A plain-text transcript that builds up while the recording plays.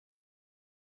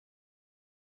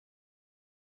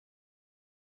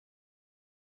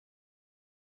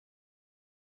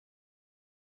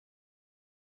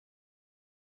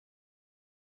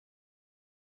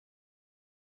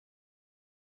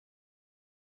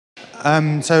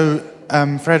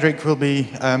Frederick will be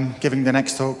giving the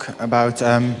next talk about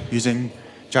using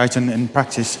Jython in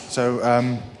practice. So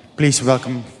please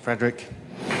welcome Frederick.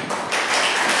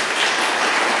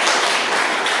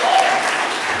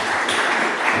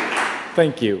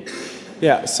 Thank you.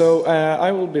 Yeah, so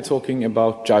I will be talking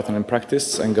about Jython in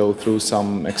practice and go through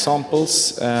some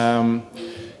examples.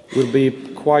 Will be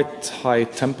quite high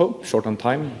tempo, short on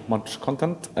time, much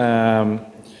content.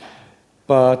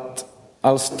 But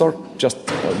I'll start just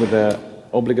with the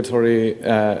obligatory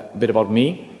bit about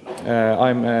me.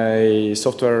 I'm a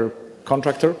software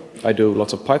contractor. I do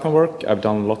lots of Python work. I've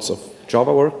done lots of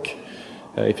Java work.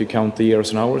 If you count the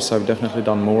years and hours, I've definitely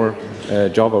done more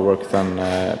Java work than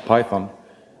Python.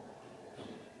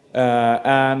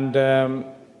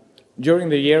 During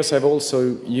the years, I've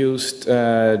also used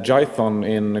Jython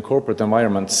in corporate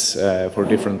environments for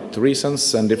different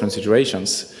reasons and different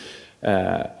situations.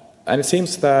 And it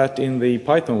seems that in the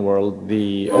Python world,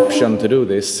 the option to do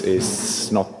this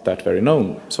is not that very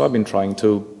known. So I've been trying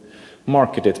to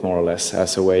market it more or less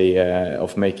as a way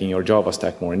of making your Java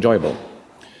stack more enjoyable.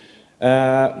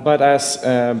 But as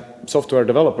software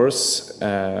developers,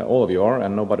 all of you are,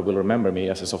 and nobody will remember me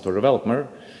as a software developer,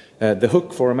 the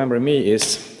hook for remembering me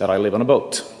is that I live on a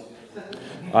boat.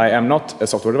 I am not a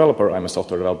software developer, I'm a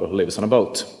software developer who lives on a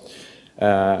boat.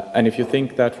 And if you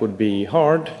think that would be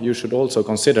hard, you should also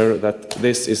consider that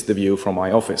this is the view from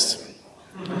my office.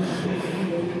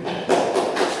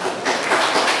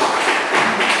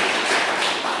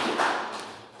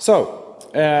 So,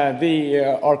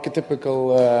 the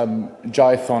archetypical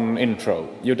Jython intro.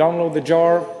 You download the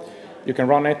jar, you can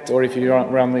run it, or if you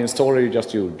run the installer, you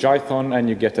just use Jython and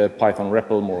you get a Python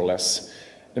REPL more or less.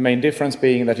 The main difference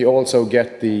being that you also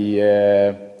get the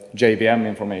JVM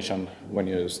information when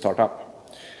you start up.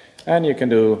 And you can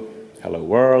do hello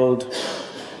world.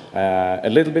 A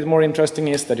little bit more interesting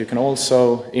is that you can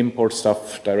also import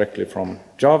stuff directly from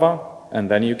Java, and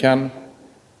then you can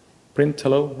print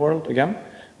hello world again,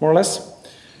 more or less.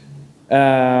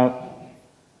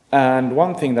 And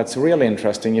one thing that's really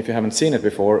interesting, if you haven't seen it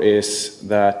before, is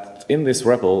that in this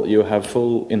REPL you have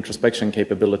full introspection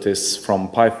capabilities from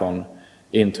Python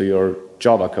into your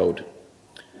Java code.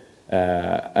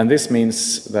 And this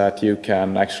means that you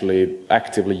can actually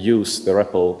actively use the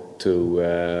REPL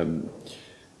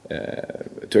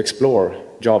to explore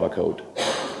Java code.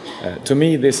 To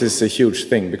me, this is a huge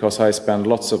thing because I spend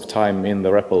lots of time in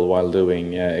the REPL while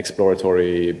doing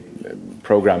exploratory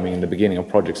programming in the beginning of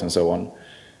projects and so on.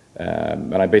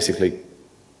 And I basically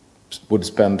would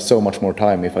spend so much more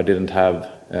time if I didn't have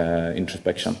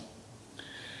introspection.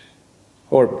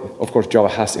 Or, of course, Java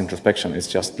has introspection, it's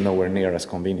just nowhere near as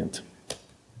convenient.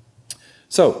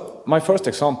 So, my first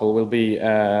example will be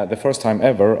the first time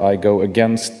ever I go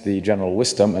against the general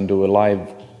wisdom and do a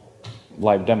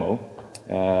live demo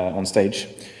on stage.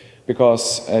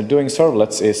 Because doing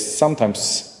servlets is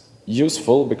sometimes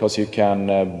useful because you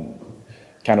can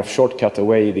kind of shortcut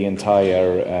away the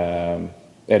entire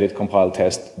edit, compile,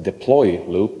 test, deploy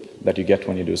loop that you get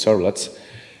when you do servlets.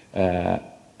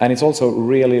 And it's also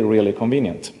really, really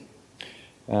convenient.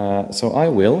 So I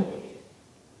will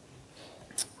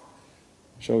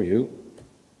show you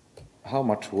how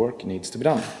much work needs to be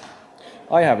done.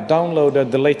 I have downloaded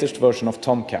the latest version of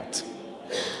Tomcat.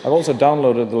 I've also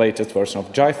downloaded the latest version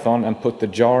of Jython and put the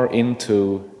jar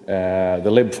into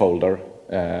the lib folder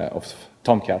of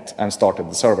Tomcat and started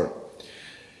the server.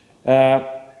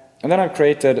 And then I've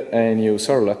created a new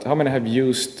servlet. How many have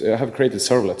created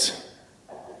servlets?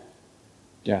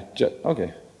 Yeah,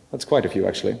 okay, that's quite a few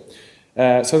actually.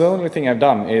 So the only thing I've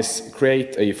done is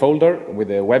create a folder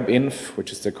with a webinf,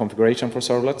 which is the configuration for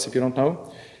servlets, if you don't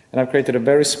know. And I've created a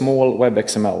very small web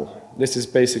XML. This is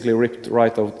basically ripped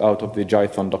right out of the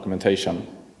Jython documentation.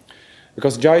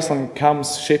 Because Jython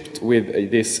comes shipped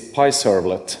with this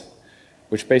PyServlet,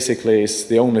 which basically is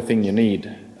the only thing you need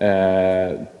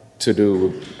to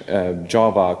do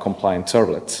Java compliant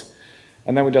servlets.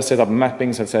 And then we just set up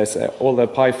mappings that says all the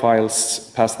Py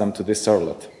files, pass them to this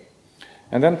servlet.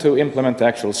 And then to implement the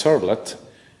actual servlet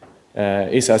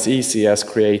is as easy as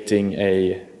creating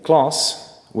a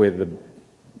class with,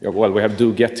 well, we have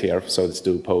do get here, so it's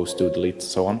do post, do delete,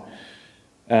 so on,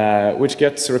 which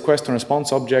gets request and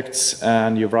response objects,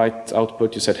 and you write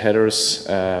output, you set headers,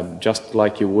 just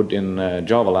like you would in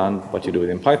Java land, but you do it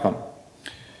in Python.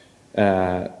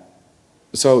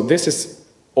 So this is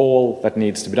all that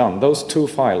needs to be done. Those two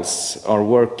files are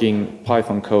working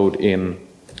Python code in,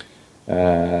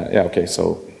 yeah, okay,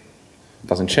 so it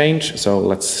doesn't change, so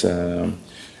let's,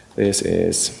 this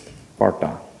is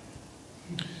Sparta.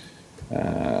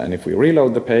 And if we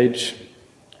reload the page,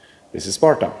 this is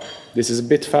Sparta. This is a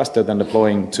bit faster than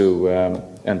deploying to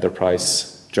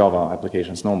enterprise Java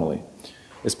applications normally,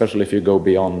 especially if you go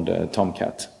beyond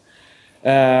Tomcat.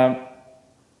 And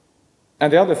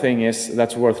the other thing is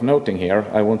that's worth noting here,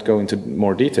 I won't go into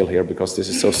more detail here because this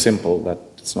is so simple that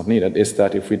it's not needed, is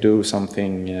that if we do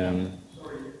something...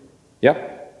 yeah?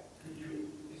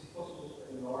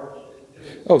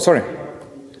 Oh, sorry.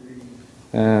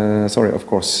 Sorry, of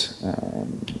course.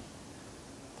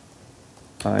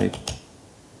 I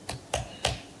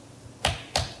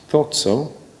thought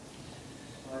so.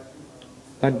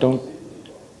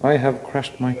 I have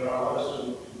crashed my...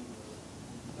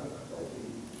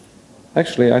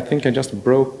 Actually, I think I just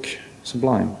broke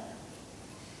Sublime.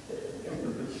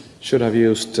 Should have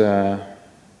used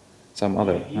some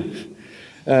other.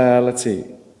 Let's see.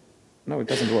 No, it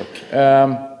doesn't work.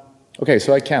 Okay,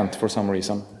 so I can't for some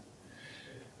reason.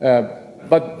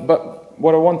 But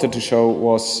what I wanted to show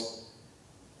was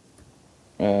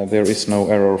there is no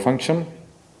error function.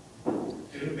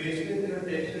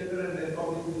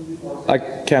 I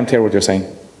can't hear what you're saying.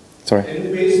 Sorry.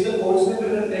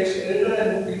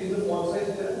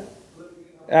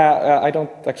 I don't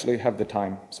actually have the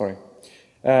time, sorry.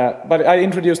 But I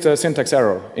introduced a syntax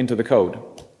error into the code.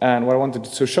 And what I wanted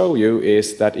to show you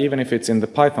is that even if it's in the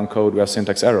Python code we have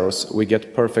syntax errors, we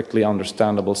get perfectly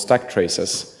understandable stack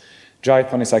traces.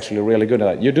 Jython is actually really good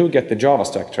at that. You do get the Java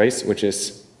stack trace, which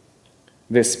is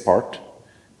this part.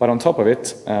 But on top of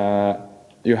it,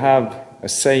 you have a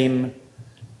same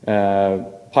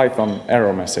Python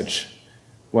error message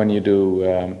when you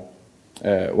do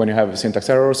when you have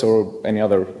syntax errors or any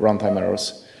other runtime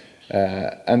errors.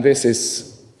 And this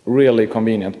is really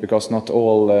convenient because not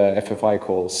all FFI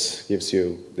calls gives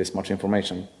you this much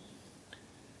information.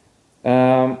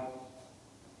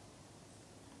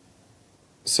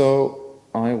 So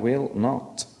I will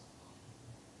not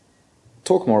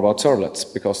talk more about servlets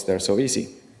because they're so easy.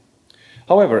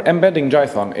 However, embedding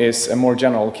Jython is a more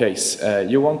general case.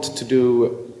 You want to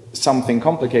do something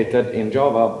complicated in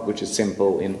Java, which is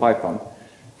simple in Python.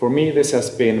 For me, this has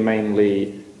been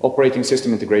mainly operating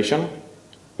system integration,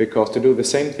 because to do the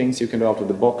same things you can do out of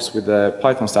the box with the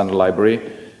Python standard library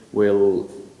will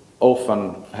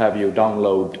often have you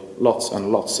download lots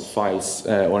and lots of files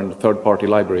or in third-party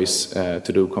libraries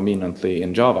to do conveniently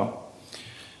in Java.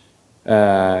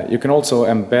 You can also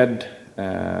embed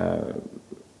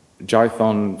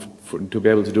Jython to be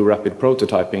able to do rapid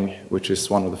prototyping, which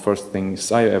is one of the first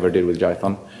things I ever did with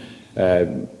Jython.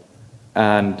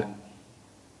 And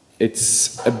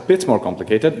it's a bit more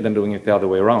complicated than doing it the other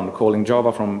way around. Calling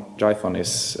Java from Jython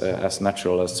is as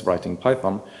natural as writing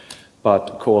Python,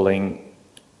 but calling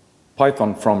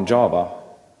Python from Java,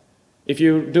 if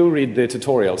you do read the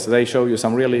tutorials, they show you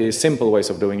some really simple ways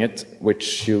of doing it,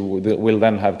 which you will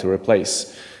then have to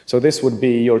replace. So this would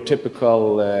be your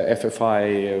typical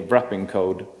FFI wrapping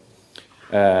code,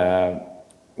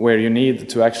 where you need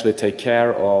to actually take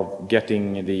care of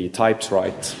getting the types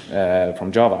right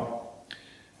from Java.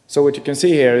 So what you can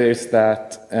see here is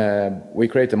that we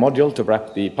create a module to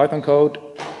wrap the Python code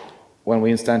when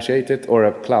we instantiate it, or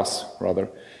a class rather.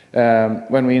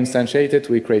 When we instantiate it,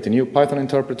 we create a new Python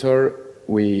interpreter,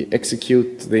 we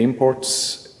execute the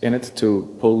imports in it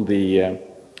to pull the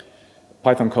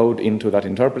Python code into that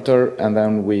interpreter, and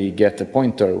then we get a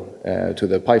pointer to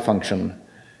the Py function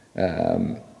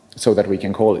so that we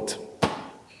can call it.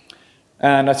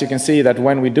 And as you can see that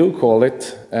when we do call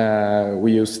it,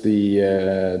 we use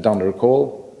the downer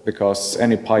call, because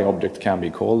any Py object can be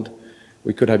called.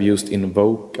 We could have used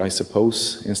invoke, I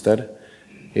suppose, instead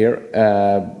here,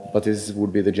 but this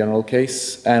would be the general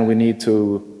case. And we need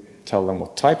to tell them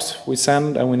what types we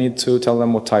send, and we need to tell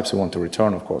them what types we want to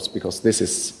return, of course, because this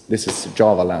is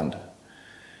Java land.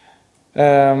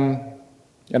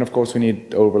 And of course we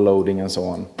need overloading and so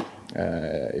on,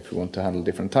 if we want to handle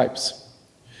different types.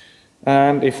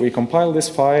 And if we compile this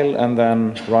file and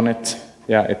then run it,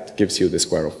 yeah, it gives you the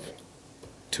square of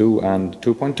 2 and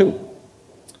 2.2.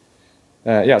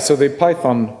 Yeah, so the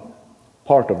Python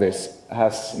part of this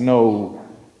has no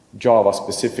Java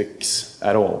specifics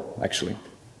at all, actually.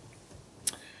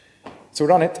 So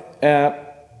run it.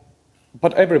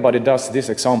 But everybody does this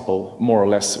example, more or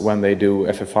less, when they do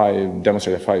FFI,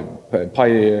 demonstrate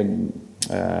FFI.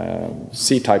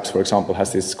 C types, for example,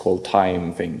 has this called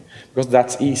time thing, because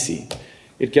that's easy.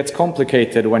 It gets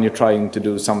complicated when you're trying to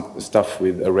do some stuff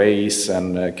with arrays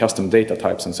and custom data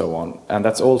types and so on, and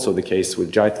that's also the case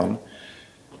with Jython.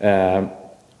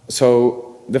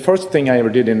 So the first thing I ever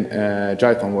did in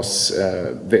Jython was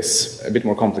this, a bit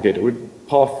more complicated, with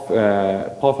path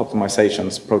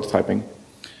optimizations, prototyping,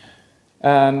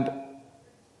 and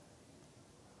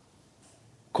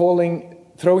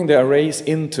throwing the arrays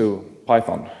into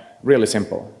Python. Really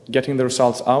simple. Getting the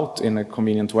results out in a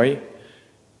convenient way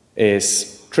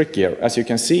is trickier. As you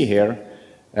can see here,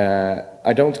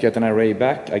 I don't get an array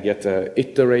back, I get an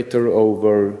iterator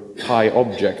over pi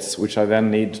objects, which I then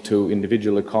need to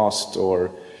individually cast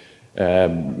or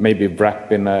maybe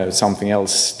wrap in something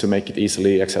else to make it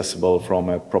easily accessible from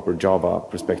a proper Java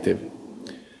perspective.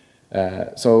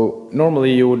 So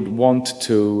normally you would want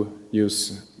to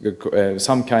use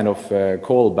some kind of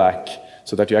callback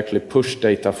so that you actually push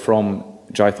data from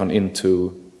Jython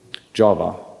into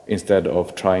Java instead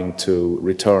of trying to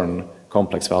return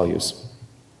complex values.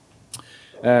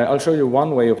 I'll show you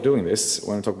one way of doing this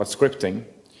when we talk about scripting.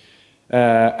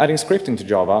 Adding scripting to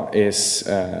Java is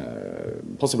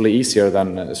possibly easier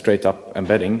than straight up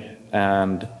embedding,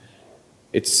 and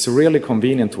it's a really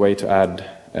convenient way to add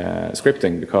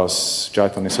scripting because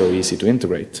Jython is so easy to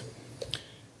integrate.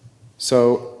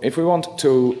 So if we want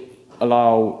to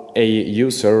allow a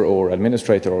user or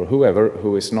administrator or whoever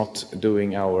who is not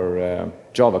doing our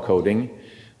Java coding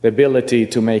the ability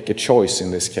to make a choice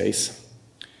in this case,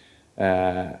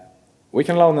 we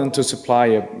can allow them to supply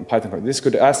a Python code. This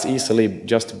could as easily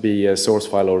just be a source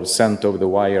file or sent over the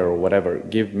wire or whatever.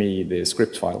 Give me the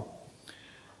script file.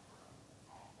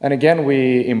 And again,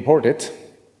 we import it.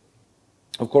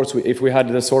 Of course, if we had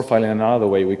the source file in another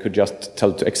way, we could just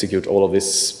tell it to execute all of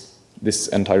this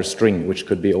entire string, which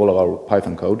could be all of our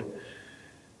Python code.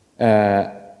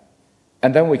 And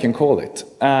then we can call it.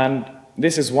 And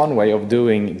this is one way of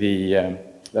doing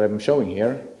that I'm showing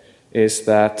here, is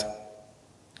that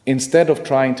instead of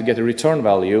trying to get a return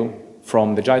value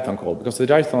from the Jython call, because the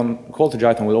call to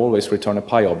Jython will always return a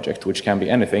pi object, which can be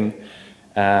anything,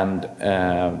 and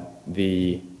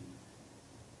the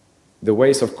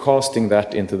ways of casting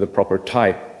that into the proper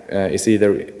type is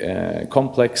either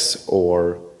complex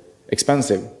or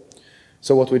expensive.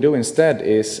 So what we do instead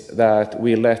is that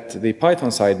we let the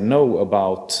Python side know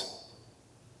about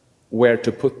where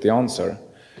to put the answer.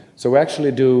 So we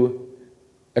actually do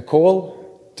a call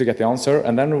to get the answer,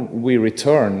 and then we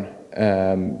return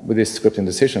with this scripting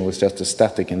decision, which is just a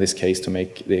static in this case to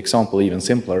make the example even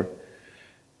simpler.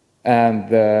 And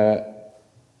the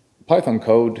Python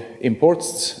code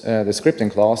imports the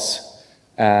scripting class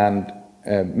and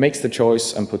makes the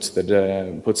choice and puts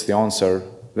the answer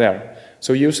there.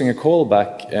 So using a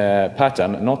callback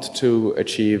pattern, not to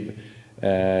achieve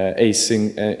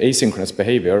asynchronous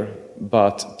behavior,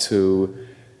 but to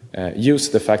use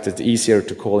the fact that it's easier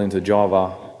to call into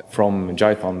Java from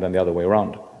Jython than the other way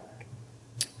around.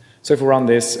 So if we run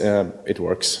this, it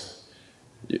works.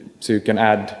 So you can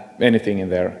add anything in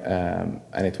there,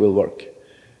 and it will work.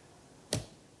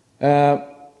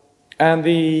 And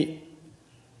the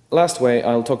last way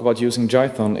I'll talk about using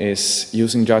Jython is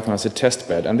using Jython as a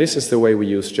testbed. And this is the way we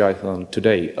use Jython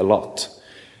today a lot.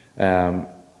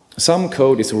 Some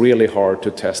code is really hard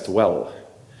to test well.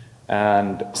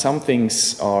 And some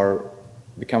things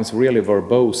becomes really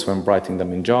verbose when writing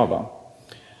them in Java.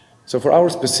 So for our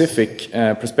specific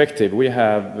perspective, we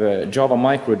have Java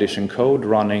micro edition code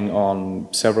running on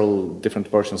several different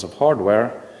versions of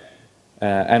hardware.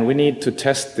 And we need to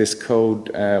test this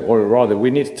code, or rather,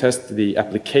 we need to test the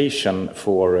application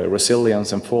for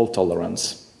resilience and fault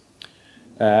tolerance.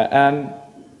 And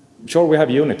sure, we have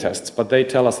unit tests, but they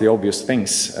tell us the obvious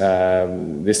things.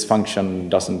 This function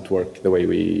doesn't work the way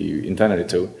we intended it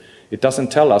to. It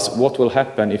doesn't tell us what will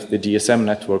happen if the GSM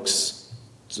networks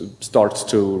starts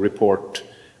to report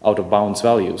out of bounds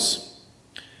values.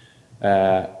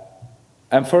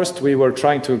 And first we were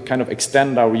trying to kind of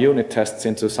extend our unit tests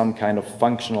into some kind of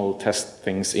functional test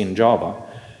things in Java.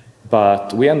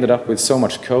 But we ended up with so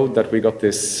much code that we got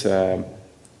this,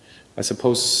 I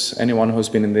suppose anyone who's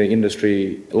been in the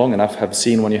industry long enough have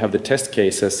seen when you have the test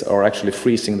cases are actually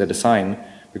freezing the design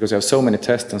because you have so many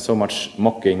tests and so much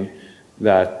mocking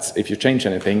that if you change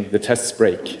anything, the tests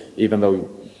break, even though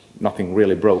nothing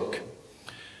really broke.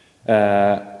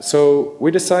 So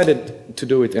we decided to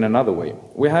do it in another way.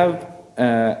 We have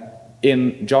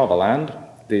in Java land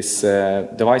this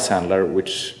device handler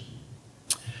which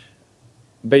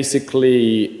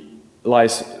basically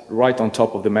lies right on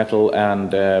top of the metal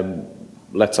and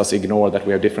lets us ignore that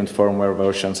we have different firmware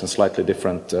versions and slightly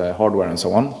different hardware and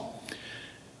so on.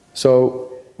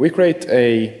 So we create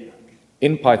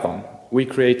in Python, we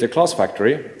create a class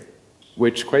factory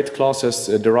which creates classes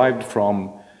derived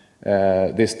from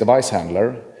this device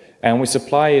handler, and we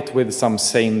supply it with some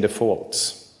sane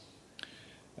defaults.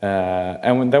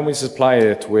 And then we supply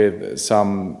it with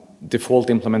some default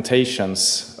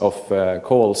implementations of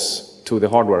calls to the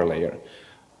hardware layer.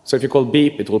 So if you call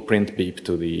beep, it will print beep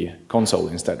to the console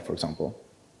instead, for example.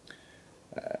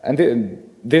 And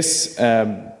this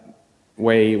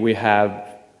way we have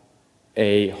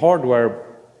a hardware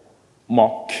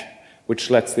mock which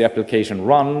lets the application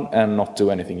run and not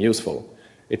do anything useful.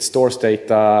 It stores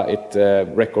data, it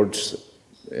records,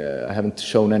 I haven't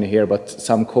shown any here, but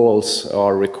some calls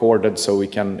are recorded so we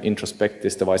can introspect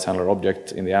this device handler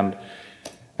object in the end.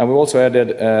 And we also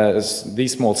added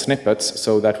these small snippets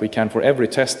so that we can, for every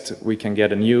test, we can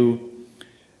get a new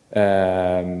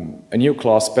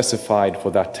class specified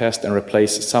for that test and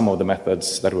replace some of the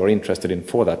methods that we're interested in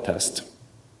for that test.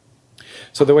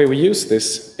 So the way we use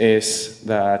this is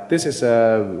that this is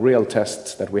a real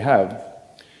test that we have.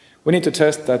 We need to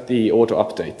test that the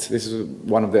auto-update, this is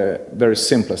one of the very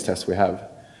simplest tests we have,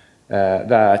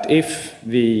 that if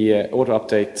the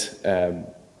auto-update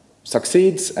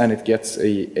succeeds and it gets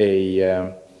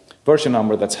a version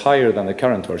number that's higher than the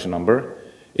current version number,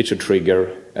 it should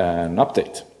trigger an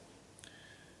update.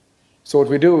 So what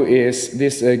we do is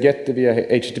this get via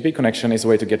HTTP connection is a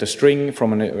way to get a string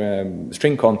from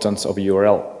string contents of a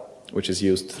URL, which is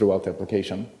used throughout the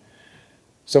application.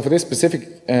 So for this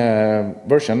specific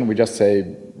version, we just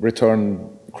say return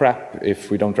crap if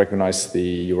we don't recognize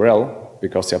the URL,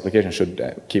 because the application should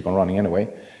keep on running anyway.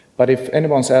 But if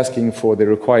anyone's asking for the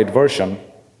required version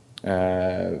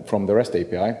from the REST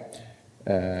API,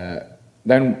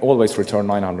 then always return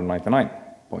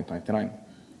 999.99.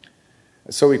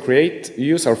 So we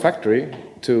use our factory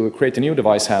to create a new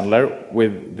device handler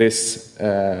with this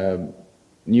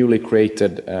newly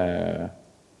created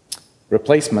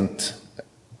replacement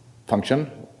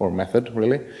function, or method,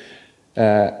 really.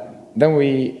 Then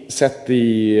we set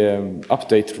the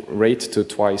update rate to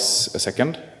twice a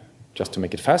second, just to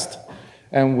make it fast.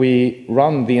 And we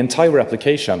run the entire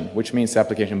application, which means the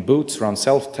application boots, runs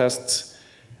self-tests,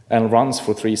 and runs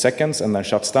for 3 seconds, and then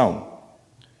shuts down.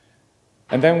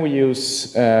 And then we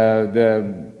use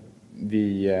then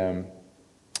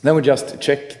we just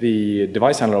check the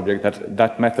device handler object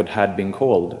that method had been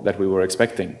called that we were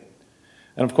expecting.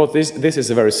 And of course, this is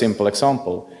a very simple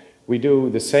example. We do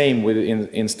the same with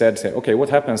instead say, okay, what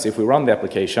happens if we run the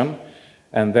application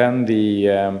and then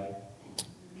the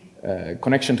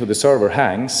connection to the server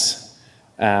hangs,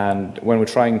 and when we're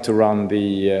trying to run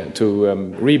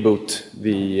reboot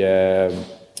the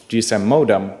GSM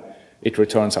modem, it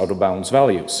returns out of bounds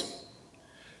values.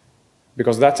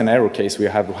 Because that's an error case we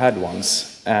have had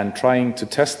once, and trying to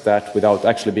test that without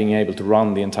actually being able to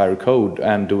run the entire code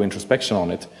and do introspection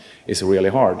on it is really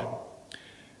hard.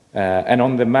 And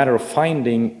on the matter of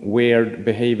finding weird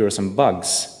behaviors and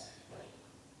bugs,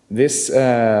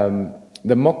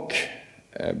 the mock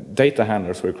data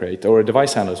handlers we create, or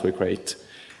device handlers we create,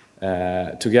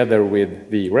 together with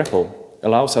the REPL,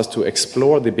 allows us to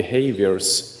explore the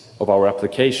behaviors of our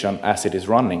application as it is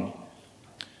running.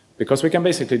 Because we can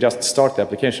basically just start the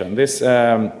application. This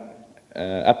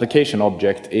application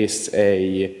object is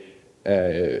a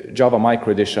Java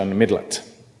Micro Edition midlet.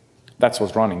 That's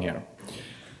what's running here.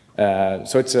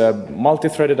 So it's a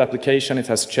multi-threaded application. It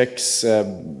has checks,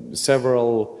 it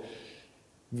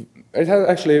has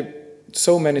actually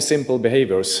so many simple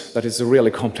behaviors that it's a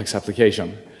really complex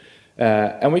application.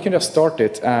 And we can just start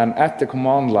it, and at the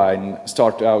command line,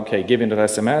 start, okay, give in that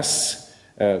SMS,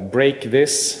 break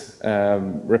this,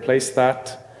 replace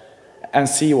that, and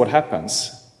see what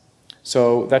happens.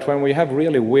 So that when we have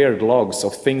really weird logs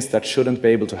of things that shouldn't be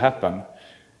able to happen,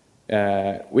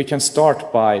 we can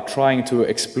start by trying to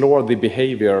explore the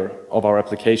behavior of our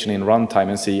application in runtime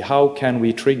and see how can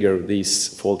we trigger these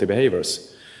faulty behaviors.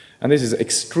 And this is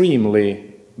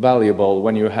extremely valuable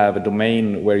when you have a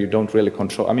domain where you don't really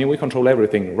control. I mean, we control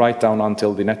everything right down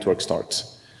until the network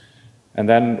starts. And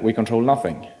then we control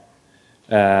nothing.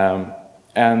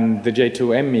 And the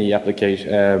J2ME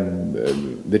application,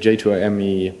 the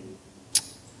J2ME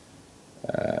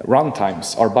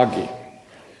runtimes are buggy.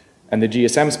 And the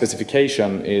GSM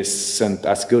specification isn't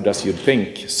as good as you'd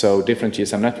think, so different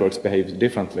GSM networks behave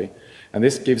differently. And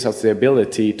this gives us the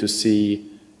ability to see,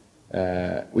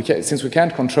 since we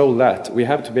can't control that, we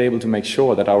have to be able to make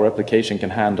sure that our application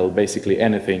can handle basically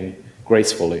anything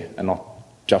gracefully and not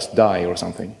just die or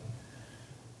something.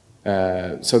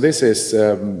 So this is,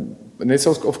 and this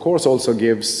of course also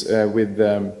gives,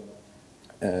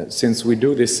 since we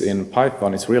do this in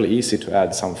Python, it's really easy to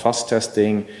add some fuzz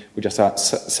testing. We just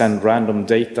send random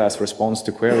data as response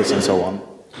to queries and so on,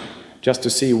 just to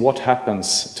see what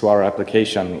happens to our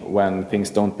application when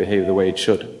things don't behave the way it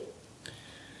should.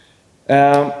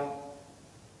 And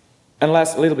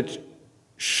last, a little bit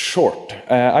short.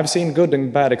 I've seen good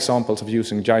and bad examples of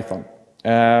using Jython.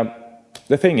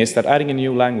 The thing is that adding a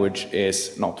new language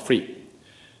is not free.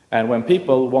 And when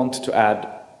people want to add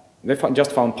they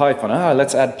just found Python.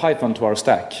 Let's add Python to our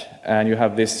stack. And you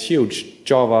have this huge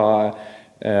Java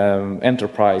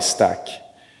enterprise stack.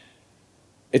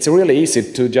 It's really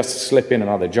easy to just slip in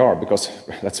another jar because,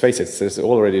 let's face it, there's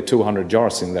already 200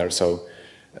 jars in there, so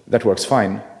that works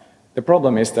fine. The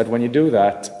problem is that when you do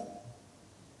that,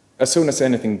 as soon as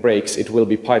anything breaks, it will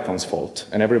be Python's fault,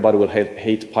 and everybody will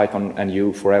hate Python and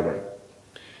you forever.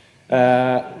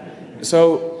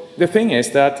 So the thing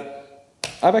is that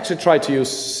I've actually tried to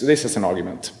use this as an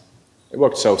argument. It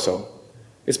worked so-so.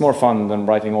 It's more fun than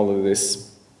writing all of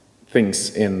these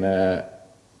things in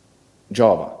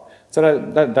Java. So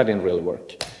that didn't really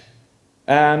work.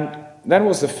 And then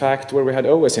was the fact where we had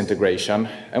OS integration,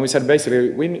 and we said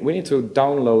basically we need to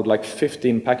download like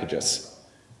 15 packages.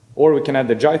 Or we can add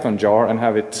the Jython jar and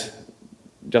have it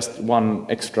just one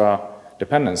extra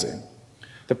dependency.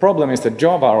 The problem is that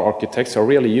Java architects are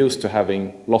really used to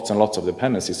having lots and lots of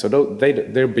dependencies, so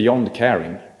they're beyond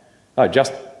caring.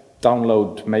 Just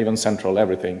download Maven Central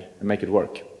everything and make it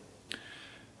work.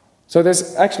 So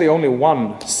there's actually only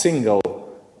one single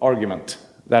argument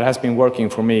that has been working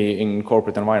for me in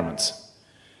corporate environments.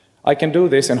 I can do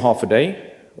this in half a day,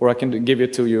 or I can give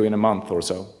it to you in a month or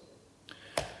so.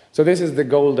 So this is the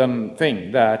golden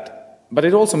thing, but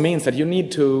it also means that you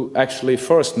need to actually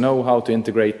first know how to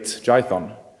integrate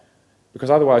Jython,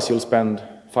 because otherwise you'll spend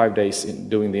 5 days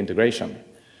doing the integration.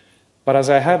 But as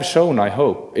I have shown, I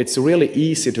hope, it's really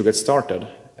easy to get started.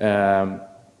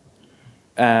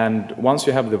 And once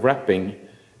you have the wrapping,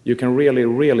 you can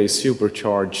really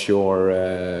supercharge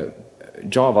your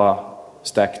Java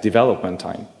stack development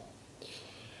time.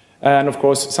 And of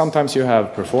course, sometimes you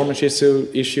have performance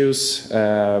issues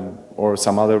or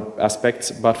some other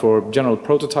aspects, but for general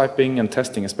prototyping and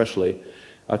testing especially,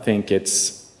 I think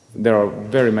there are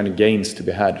very many gains to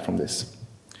be had from this.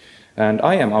 And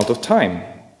I am out of time,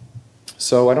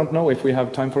 so I don't know if we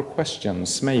have time for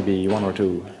questions, maybe one or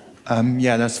two.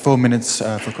 Yeah, that's 4 minutes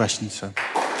for questions. So.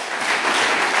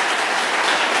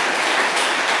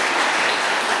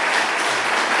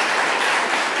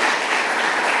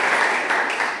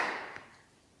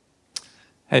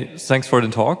 Hey, thanks for the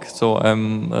talk. So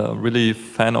I'm really a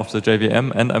fan of the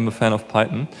JVM and I'm a fan of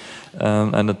Python.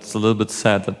 And it's a little bit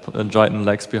sad that Jython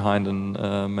lags behind in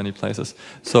many places.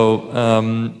 So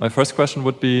my first question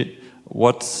would be,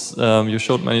 you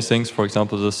showed many things, for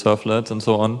example, the servlets and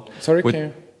so on. Sorry, can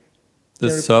you? The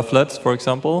servlets, for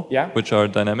example, which are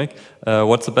dynamic.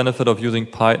 What's the benefit of using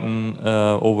Python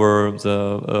over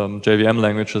the JVM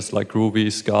languages like Ruby,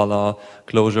 Scala,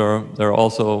 Clojure? They're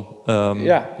also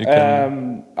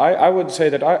I would say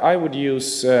that I would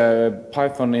use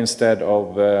Python instead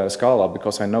of Scala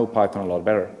because I know Python a lot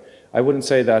better. I wouldn't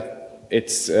say that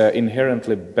it's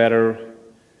inherently better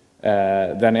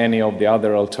than any of the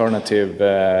other alternative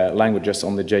languages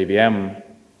on the JVM.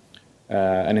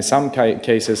 And in some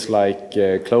cases, like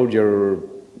Clojure,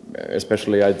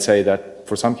 especially, I'd say that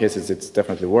for some cases it's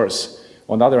definitely worse.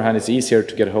 On the other hand, it's easier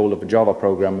to get a hold of a Java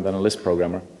program than a Lisp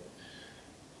programmer,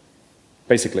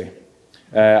 basically.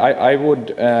 I've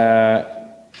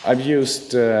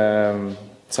used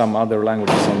some other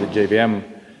languages on the JVM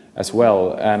as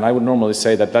well, and I would normally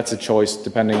say that that's a choice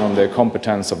depending on the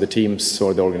competence of the teams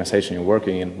or the organization you're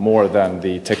working in, more than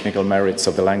the technical merits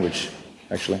of the language,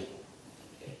 actually.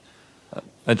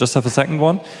 I just have a second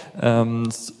one.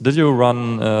 Did you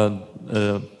run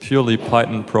a purely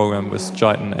Python program with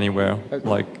Jython anywhere?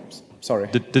 Sorry.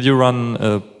 Did you run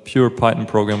a pure Python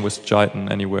program with Jython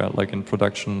anywhere, like in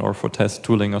production or for test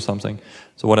tooling or something?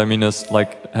 So what I mean is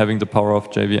like having the power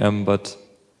of JVM, but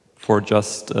for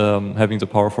just having the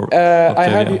power of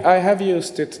JVM. I have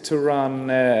used it to run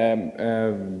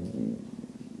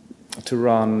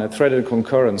threaded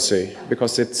concurrency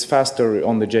because it's faster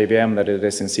on the JVM than it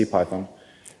is in CPython.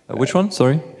 Which one?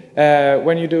 Sorry?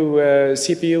 When you do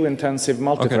CPU-intensive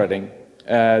multithreading,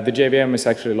 the JVM is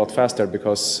actually a lot faster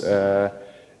because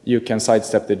you can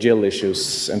sidestep the GIL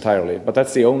issues entirely. But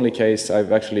that's the only case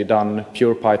I've actually done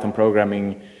pure Python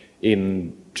programming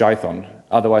in Jython.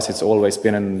 Otherwise, it's always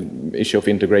been an issue of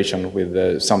integration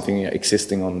with something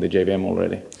existing on the JVM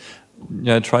already.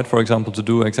 Yeah, I tried, for example, to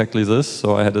do exactly this.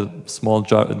 So I had a small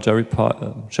Cherry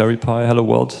Pie Hello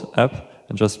World app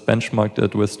and just benchmarked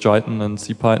it with Jython and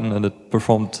CPython, and it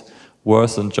performed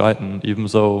worse than Jython, even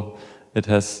though it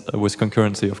has with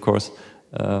concurrency, of course.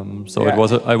 So it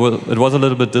was a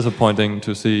little bit disappointing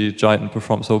to see Jython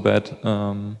perform so bad.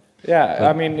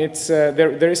 I mean, it's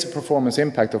there is a performance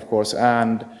impact, of course,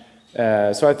 and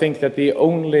so I think that the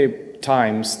only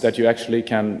times that you actually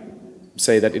can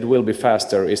say that it will be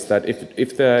faster is that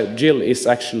if the GIL is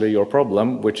actually your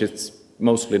problem, which it's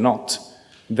mostly not,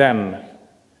 then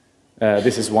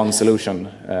this is one solution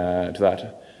to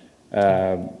that.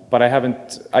 But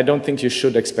I don't think you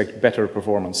should expect better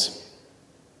performance.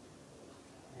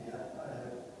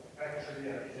 Actually,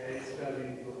 a case where we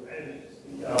would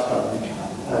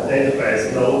a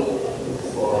database load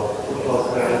for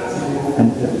possibility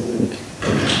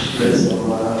based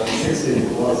on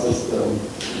 16 core system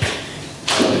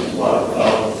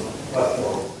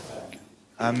platform.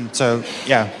 So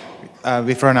yeah,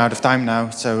 we've run out of time now.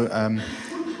 So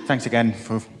thanks again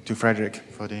to Frederick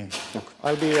for the talk.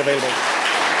 I'll be available.